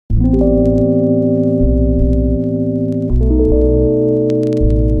Hey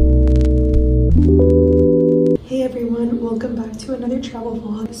everyone, welcome back to another travel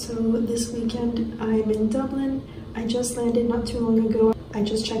vlog. So this weekend I'm in Dublin. I just landed not too long ago. I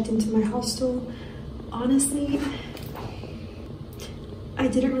just checked into my hostel. Honestly, I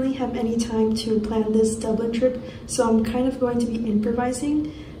didn't really have any time to plan this Dublin trip, so I'm kind of going to be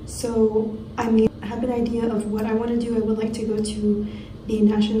improvising. So I have an idea of what I want to do. I would like to go to the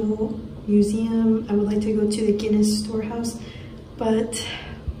National Museum. I would like to go to the Guinness Storehouse, but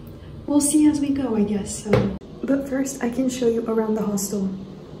we'll see as we go, I guess. But first, I can show you around the hostel.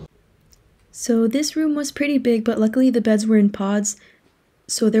 So this room was pretty big, but luckily the beds were in pods,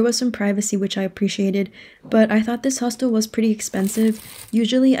 so there was some privacy, which I appreciated. But I thought this hostel was pretty expensive.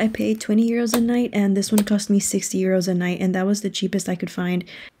 Usually I pay 20 euros a night, and this one cost me 60 euros a night, and that was the cheapest I could find.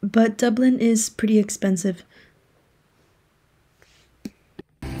 But Dublin is pretty expensive.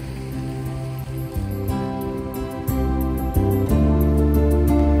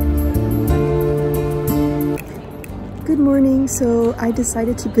 Good morning. So I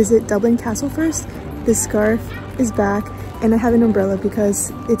decided to visit Dublin Castle first. The scarf is back and I have an umbrella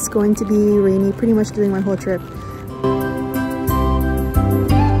because it's going to be rainy pretty much during my whole trip.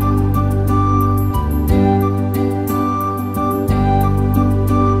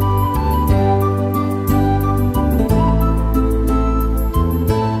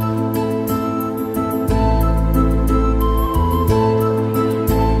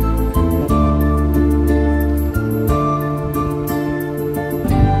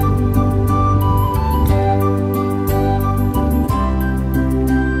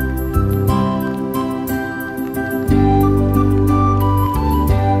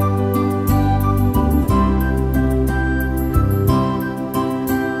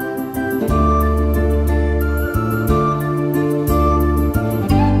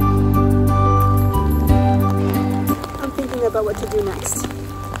 About what to do next.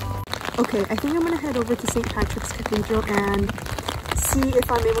 Okay, I think I'm gonna head over to St. Patrick's Cathedral and see if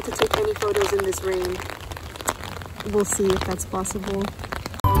I'm able to take any photos in this rain. We'll see if that's possible.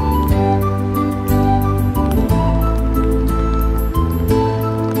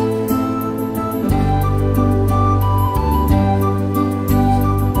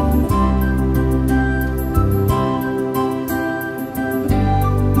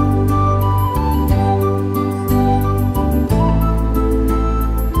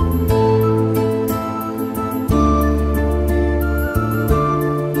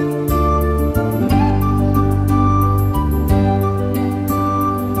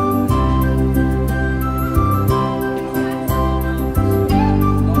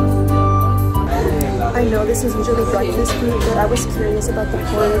 I know this is usually breakfast food, but I was curious about the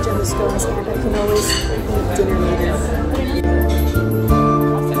porridge and the scones, and I can always eat dinner later.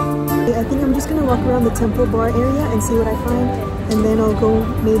 I think I'm just gonna walk around the Temple Bar area and see what I find, and then I'll go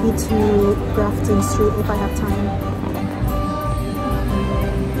maybe to Grafton Street if I have time.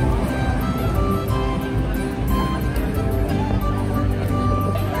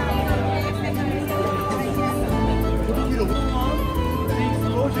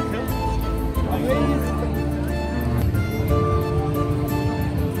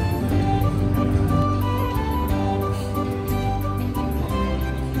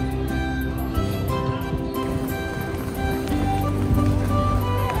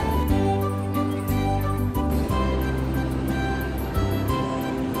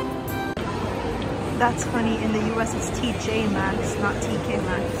 That's funny, in the US it's TJ Maxx, not TK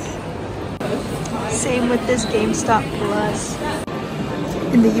Maxx. Same with this GameStop Plus.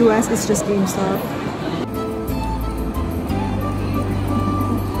 In the US it's just GameStop.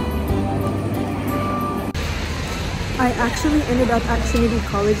 I actually ended up at Trinity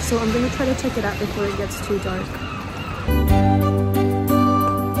College, so I'm gonna try to check it out before it gets too dark.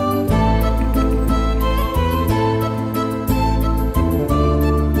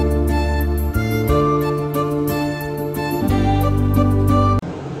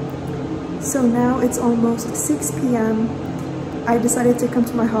 So now it's almost 6 p.m. I decided to come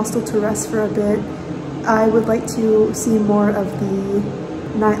to my hostel to rest for a bit. I would like to see more of the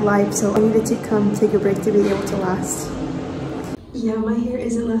nightlife, so I needed to come take a break to be able to last. Yeah, my hair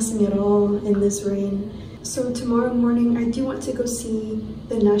isn't lasting at all in this rain. So tomorrow morning I do want to go see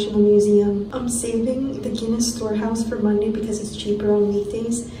the National Museum. I'm saving the Guinness Storehouse for Monday because it's cheaper on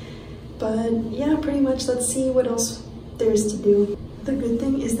weekdays. But yeah, pretty much let's see what else there is to do. The good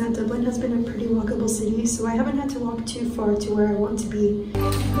thing is that Dublin has been a pretty walkable city, so I haven't had to walk too far to where I want to be.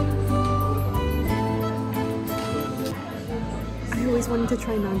 I always wanted to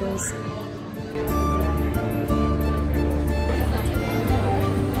try Nando's.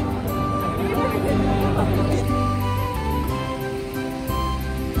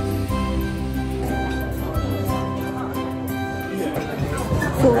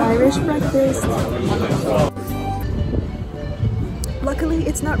 full Irish breakfast. Luckily,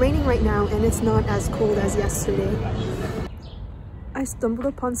 it's not raining right now and it's not as cold as yesterday. I stumbled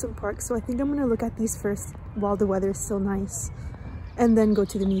upon some parks, so I think I'm gonna look at these first while the weather is still nice, and then go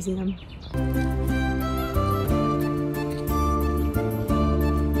to the museum.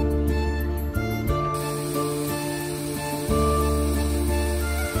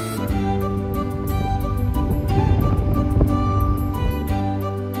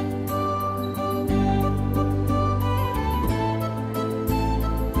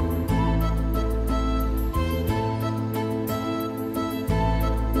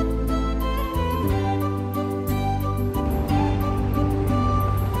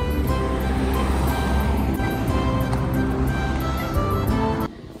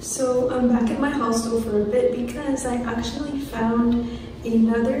 So I'm back at my hostel for a bit because I actually found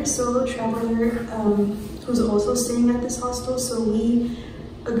another solo traveler who's also staying at this hostel, so we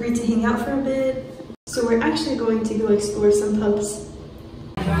agreed to hang out for a bit. So we're actually going to go explore some pubs.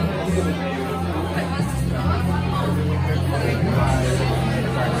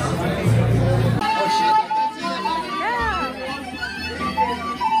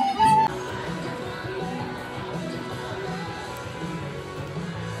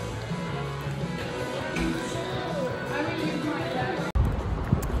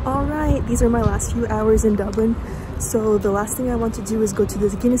 Alright, these are my last few hours in Dublin, so the last thing I want to do is go to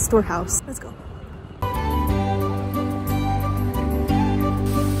this Guinness Storehouse. Let's go.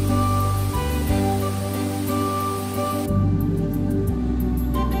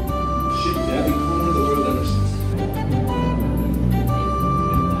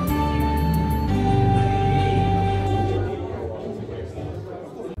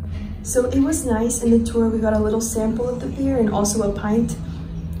 So it was nice. In the tour we got a little sample of the beer and also a pint.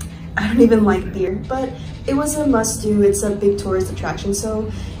 I don't even like beer, but it was a must-do. It's a big tourist attraction,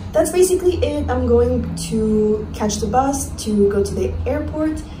 so that's basically it. I'm going to catch the bus to go to the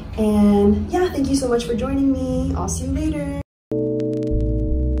airport, and yeah, thank you so much for joining me. I'll see you later.